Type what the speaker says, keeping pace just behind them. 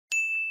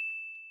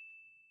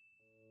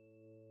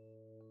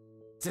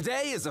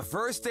Today is the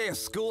first day of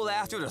school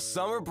after the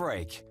summer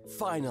break.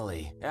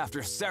 Finally,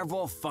 after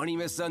several funny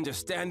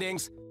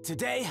misunderstandings,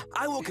 today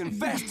I will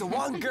confess to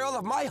one girl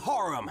of my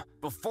harem.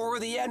 Before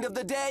the end of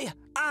the day,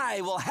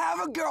 I will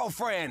have a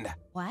girlfriend.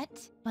 What?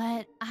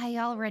 But I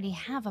already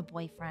have a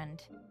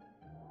boyfriend.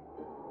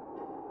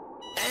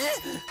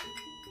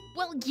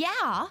 Well,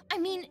 yeah. I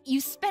mean, you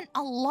spent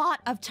a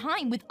lot of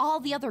time with all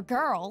the other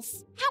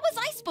girls. How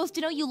was I supposed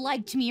to know you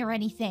liked me or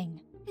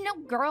anything? No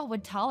girl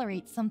would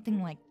tolerate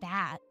something like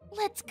that.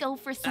 Let's go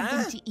for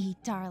something to eat,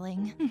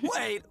 darling.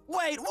 Wait!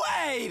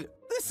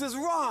 This is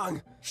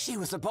wrong! She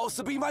was supposed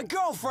to be my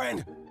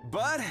girlfriend!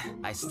 But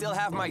I still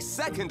have my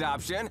second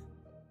option,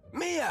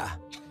 Mia!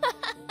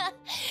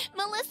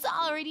 Melissa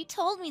already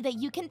told me that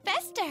you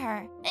confessed to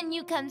her, and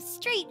you come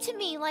straight to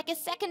me like a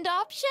second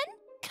option?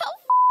 Go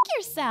f***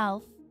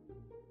 yourself!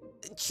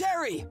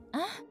 Cherry!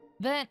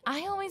 But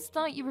I always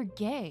thought you were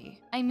gay.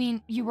 I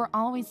mean, you were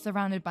always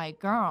surrounded by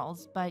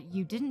girls, but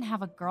you didn't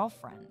have a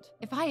girlfriend.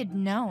 If I had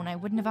known, I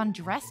wouldn't have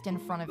undressed in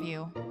front of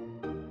you.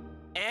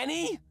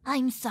 Annie?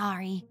 I'm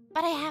sorry,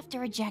 but I have to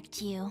reject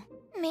you.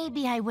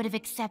 Maybe I would have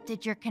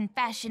accepted your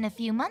confession a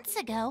few months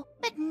ago,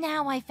 but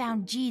now I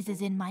found Jesus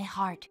in my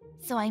heart,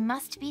 so I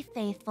must be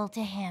faithful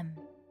to him.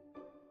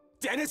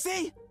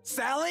 Dennisy?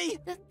 Sally?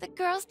 The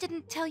girls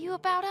didn't tell you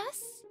about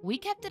us? We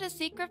kept it a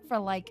secret for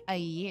like a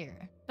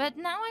year. But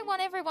now I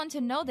want everyone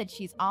to know that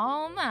she's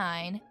all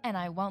mine, and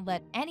I won't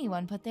let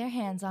anyone put their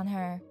hands on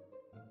her.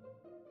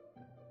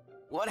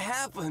 What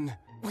happened?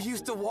 We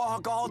used to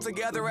walk all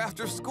together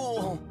after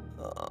school.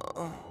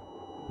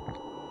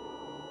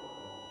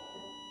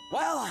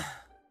 Well,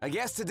 I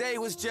guess today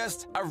was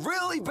just a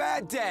really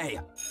bad day.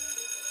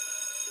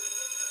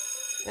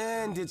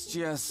 And it's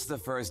just the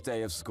first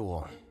day of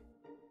school.